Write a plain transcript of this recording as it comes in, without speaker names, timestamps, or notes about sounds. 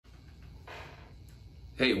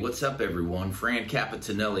Hey, what's up everyone? Fran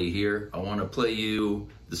Capitanelli here. I want to play you,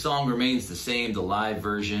 the song remains the same, the live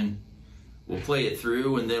version. We'll play it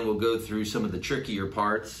through and then we'll go through some of the trickier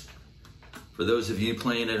parts for those of you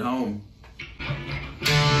playing at home.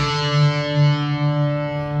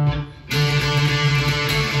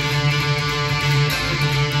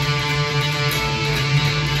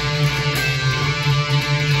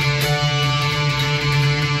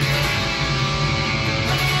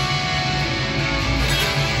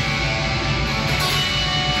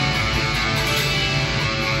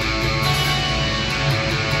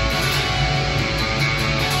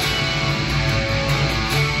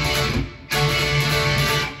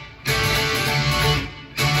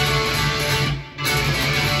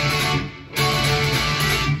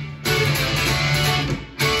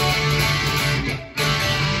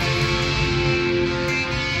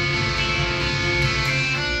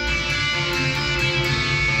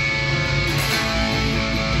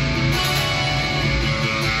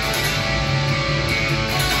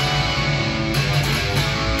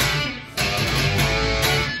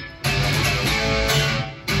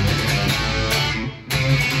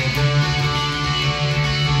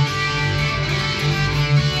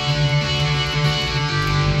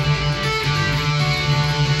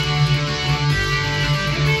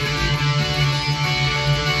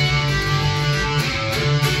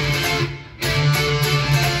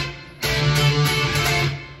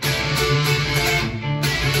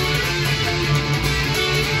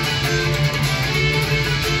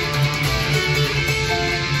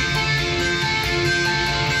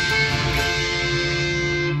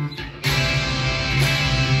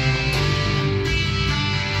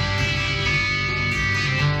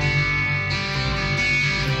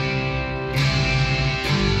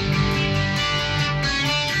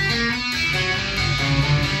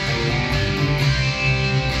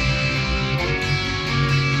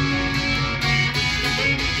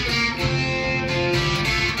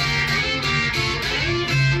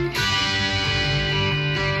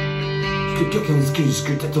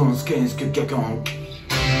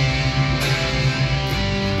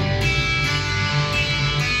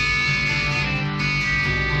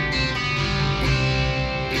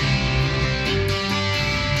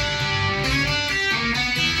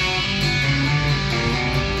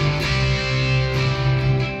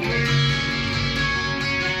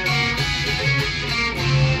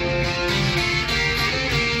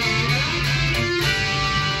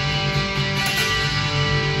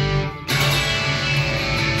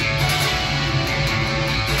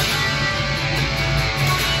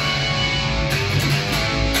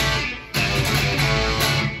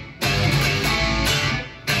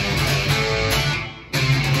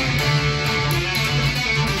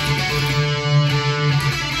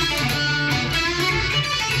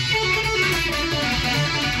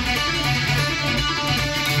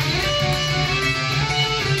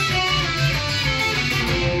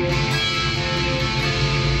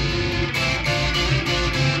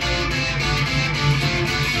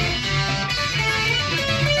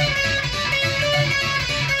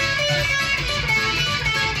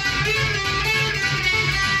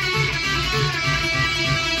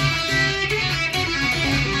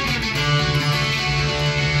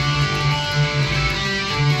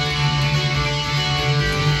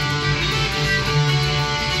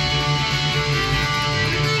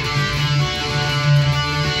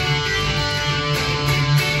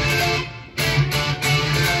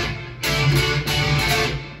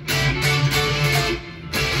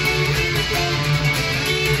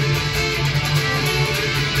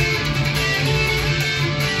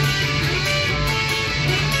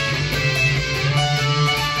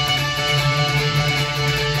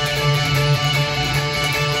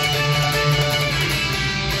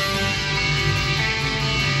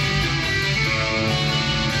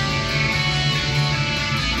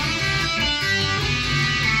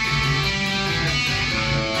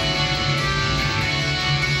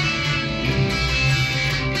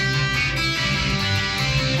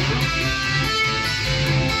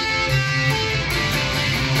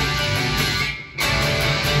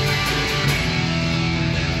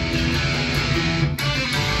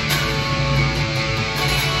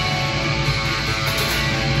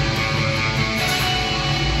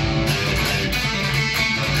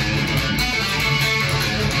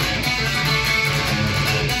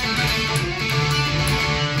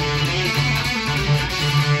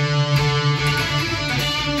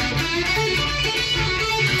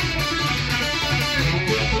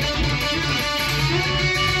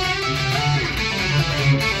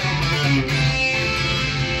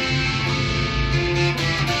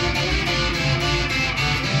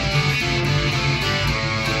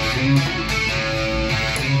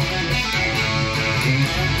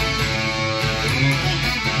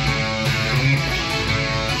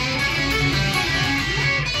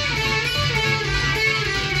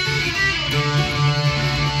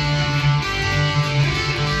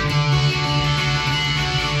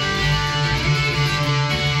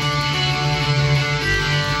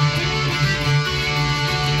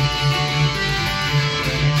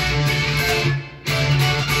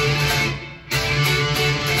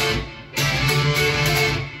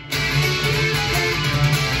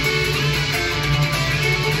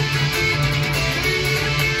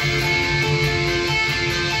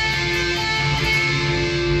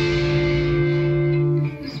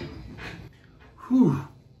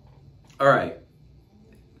 All right,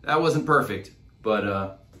 that wasn't perfect,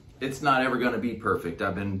 but it's not ever gonna be perfect.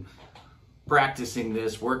 I've been practicing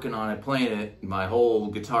this, working on it, playing it my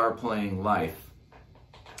whole guitar playing life.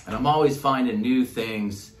 And I'm always finding new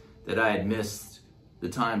things that I had missed the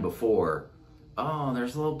time before. Oh,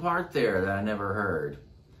 there's a little part there that I never heard.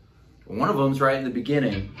 One of them's right in the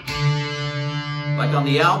beginning. Like on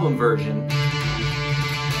the album version,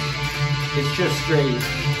 it's just straight.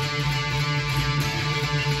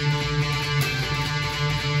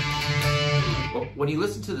 Well, when you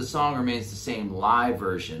listen to The Song Remains the Same live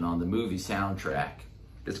version on the movie soundtrack,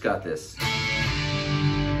 it's got this.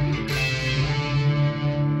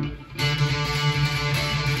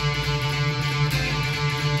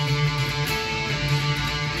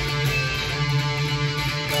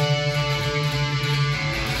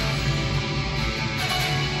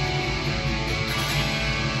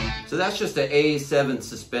 So that's just an A7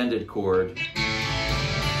 suspended chord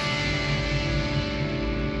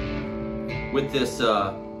with this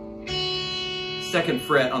second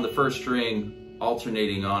fret on the first string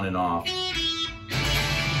alternating on and off.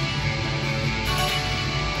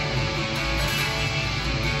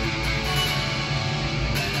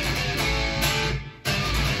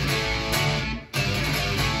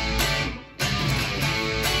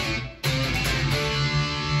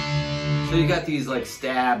 So you got these like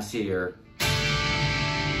stabs here.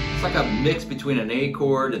 It's like a mix between an A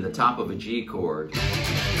chord and the top of a G chord.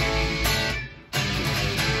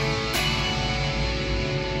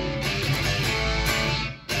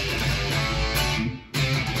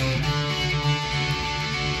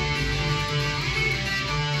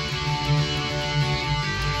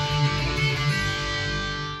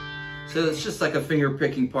 So it's just like a finger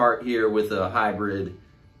picking part here with a hybrid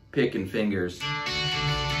pick and fingers.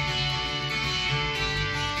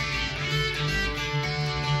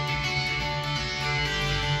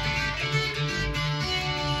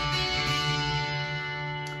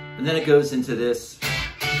 And then it goes into this.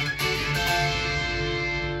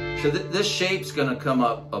 So this shape's gonna come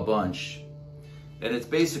up a bunch. And it's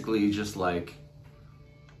basically just like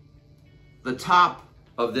the top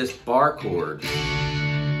of this bar chord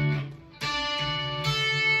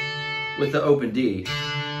with the open D.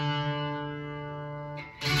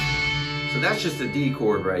 So that's just a D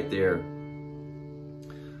chord right there.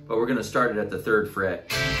 But we're gonna start it at the 3rd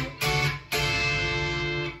fret.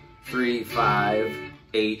 3, 5,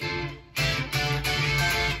 8.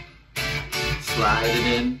 Slide it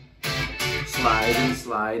in, slide in,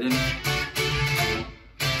 slide in.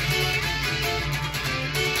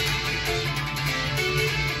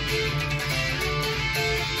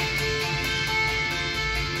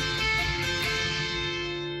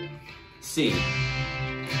 C.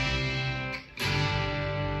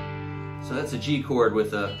 So that's a G chord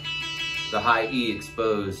with the high E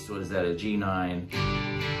exposed. What is that, a G9?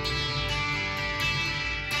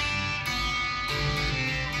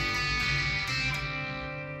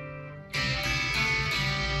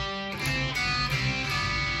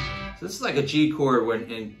 So this is like a G chord,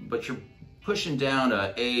 but you're pushing down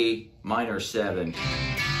a A minor 7.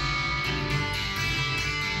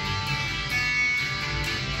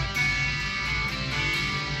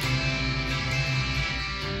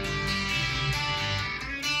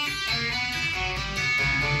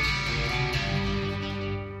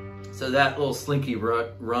 So that little slinky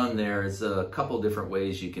run there is a couple different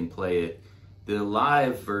ways you can play it. The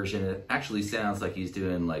live version, it actually sounds like he's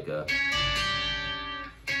doing like a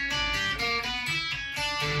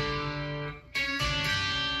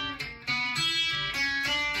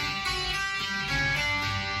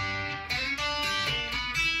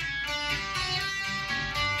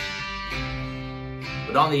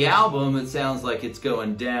but on the album, it sounds like it's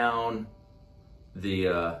going down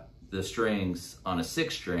the strings on a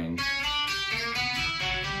 6th string.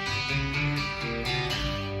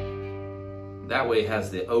 That way it has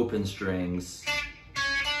the open strings.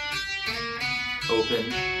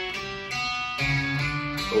 Open.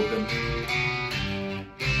 Open.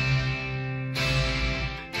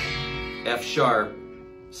 F sharp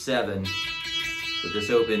 7 with this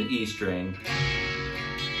open E string.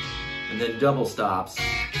 And then double stops. So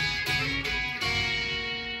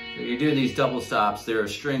you're doing these double stops, they're a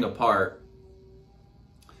string apart.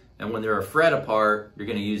 And when they're a fret apart, you're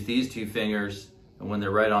gonna use these 2 fingers. And when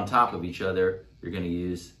they're right on top of each other, you're gonna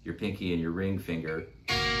use your pinky and your ring finger.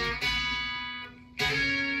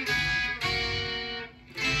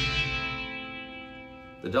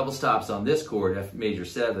 The double stops on this chord, F major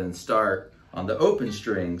 7, start on the open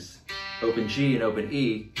strings, open G and open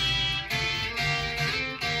E,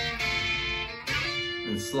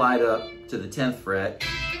 and slide up to the 10th fret.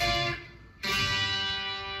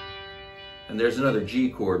 And there's another G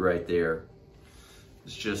chord right there.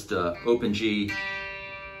 It's just open G,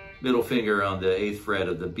 middle finger on the 8th fret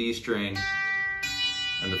of the B string,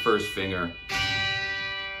 and the first finger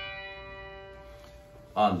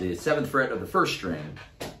on the 7th fret of the 1st string.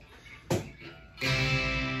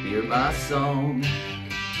 Hear my song.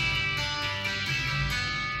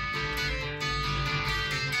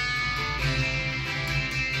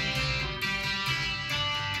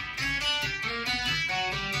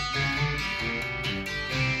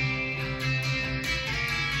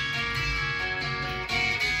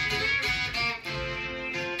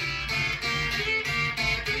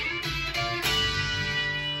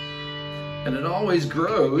 And it always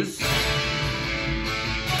grows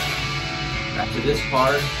after this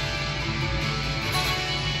part.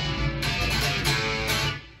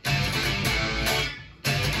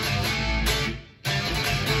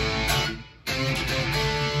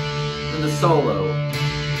 And the solo.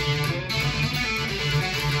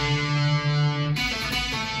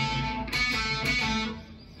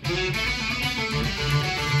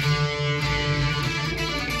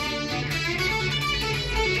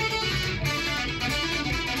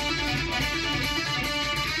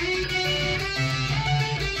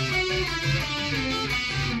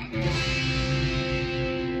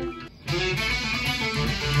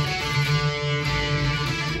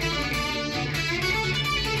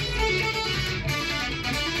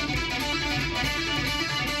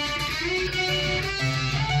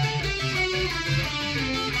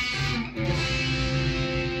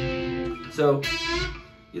 So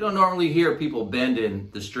you don't normally hear people bending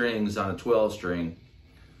the strings on a 12 string,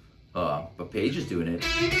 but Page is doing it.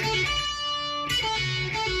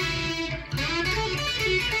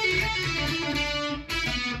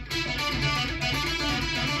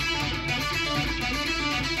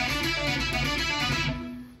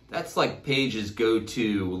 That's like Page's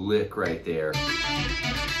go-to lick right there.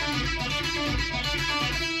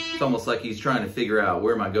 It's almost like he's trying to figure out,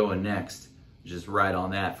 where am I going next? Just ride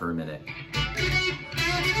on that for a minute.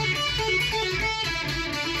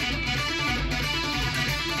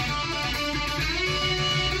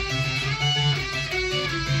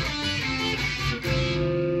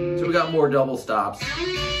 So we got more double stops.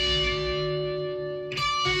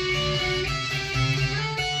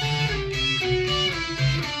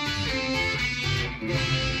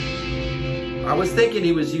 I was thinking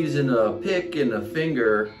he was using a pick and a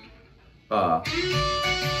finger, but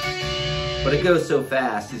it goes so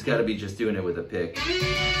fast, he's got to be just doing it with a pick.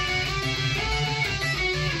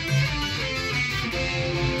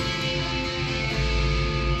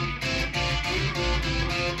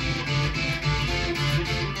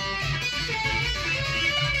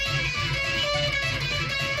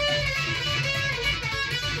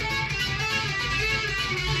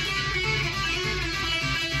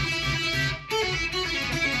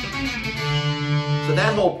 So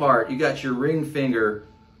that whole part, you got your ring finger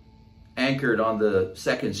anchored on the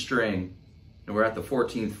 2nd string, and we're at the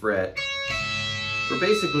 14th fret. We're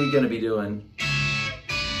basically going to be doing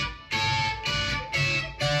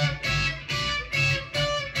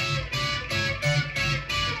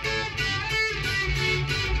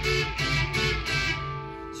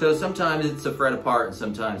so sometimes it's a fret apart and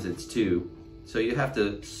sometimes it's 2. So you have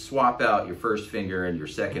to swap out your 1st finger and your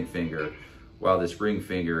 2nd finger while this ring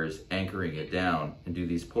finger is anchoring it down, and do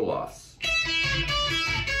these pull-offs.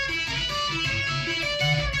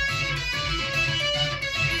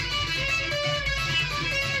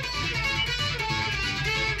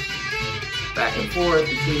 Back and forth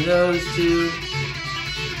between those two.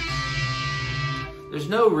 There's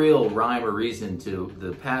no real rhyme or reason to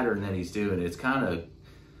the pattern that he's doing. It's kind of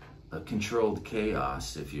a controlled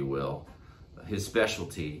chaos, if you will, his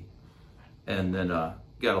specialty. And then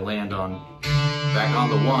got to land back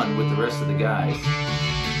on the 1 with the rest of the guys.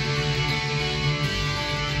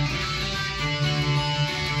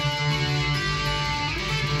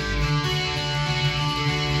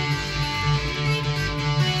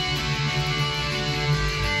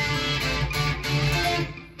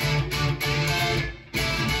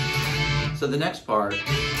 So the next part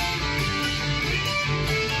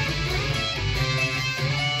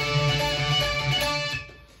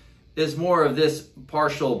is more of this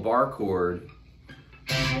partial bar chord,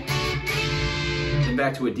 and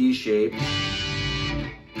back to a D shape,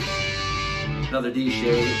 another D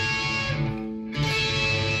shape,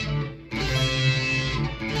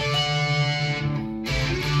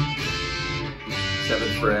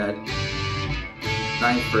 seventh fret,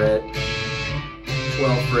 9th fret,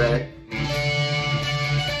 12th fret.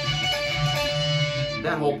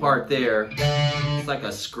 That whole part there, it's like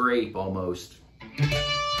a scrape almost.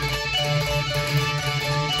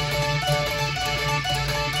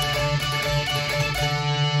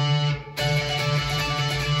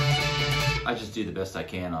 I just do the best I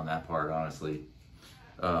can on that part, honestly.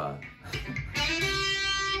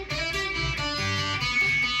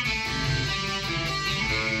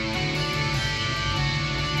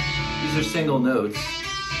 These are single notes.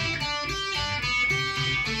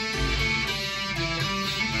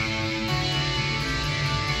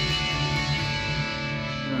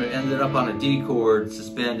 It ended up on a D chord,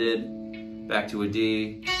 suspended, back to a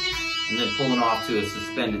D, and then pulling off to a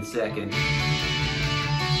suspended second.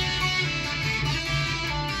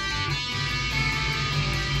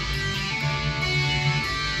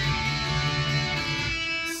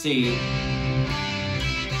 C,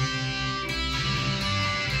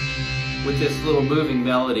 with this little moving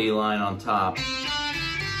melody line on top.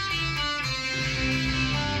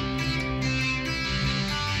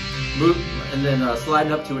 Move, and then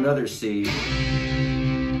sliding up to another C,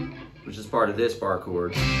 which is part of this bar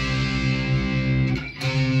chord.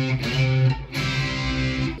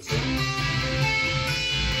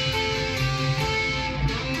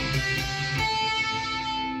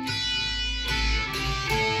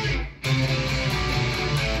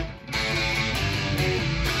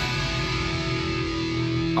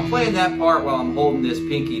 I'm playing that part while I'm holding this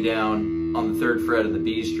pinky down on the 3rd fret of the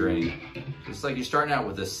B string. It's like you're starting out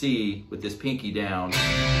with a C with this pinky down.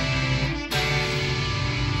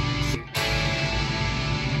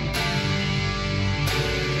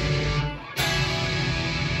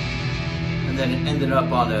 And then it ended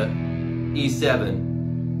up on a E7,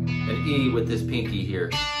 an E with this pinky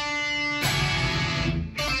here.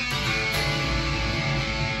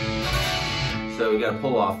 So we got a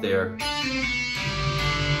pull off there.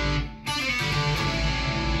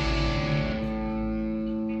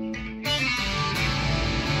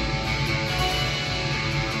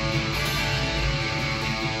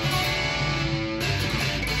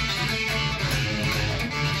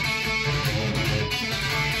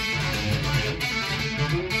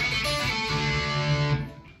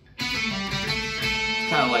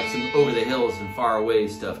 Kind of like some over the hills and far away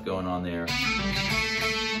stuff going on there.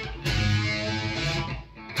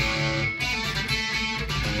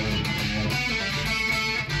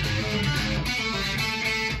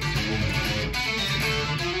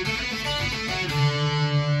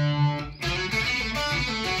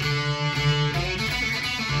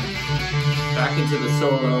 Back into the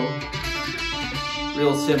solo,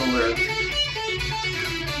 real similar.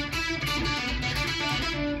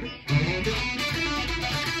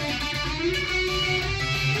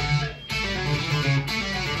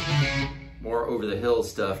 More over the hill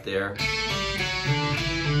stuff there.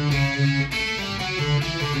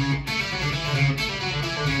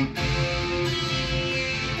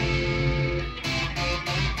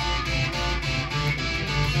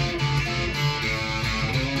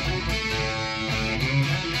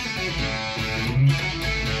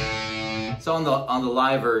 So on the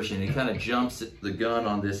live version, he kind of jumps the gun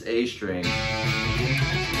on this A string.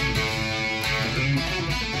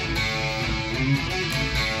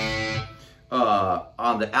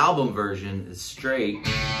 On the album version, it's straight.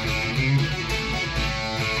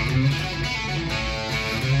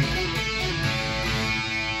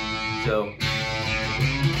 So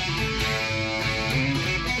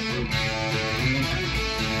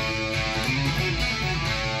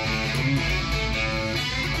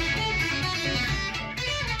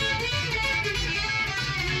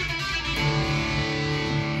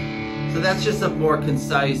that's just a more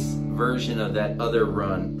concise version of that other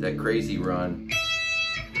run, that crazy run.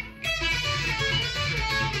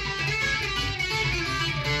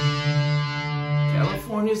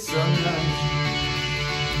 California sunrise.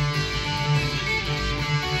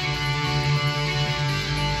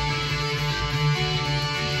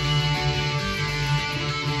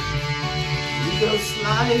 We go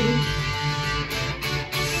sliding,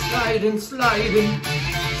 sliding, sliding,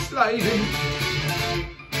 sliding.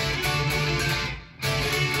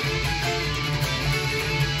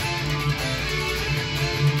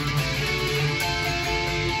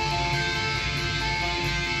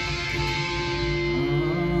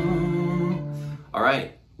 All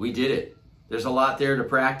right, we did it. There's a lot there to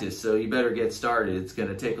practice, so you better get started. It's going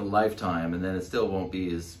to take a lifetime, and then it still won't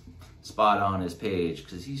be as spot on as Paige,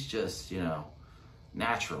 because he's just, you know,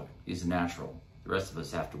 natural. He's a natural. The rest of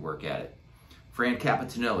us have to work at it. Fran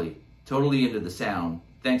Capitanelli, totally into the sound.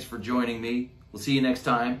 Thanks for joining me. We'll see you next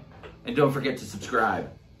time, and don't forget to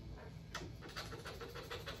subscribe.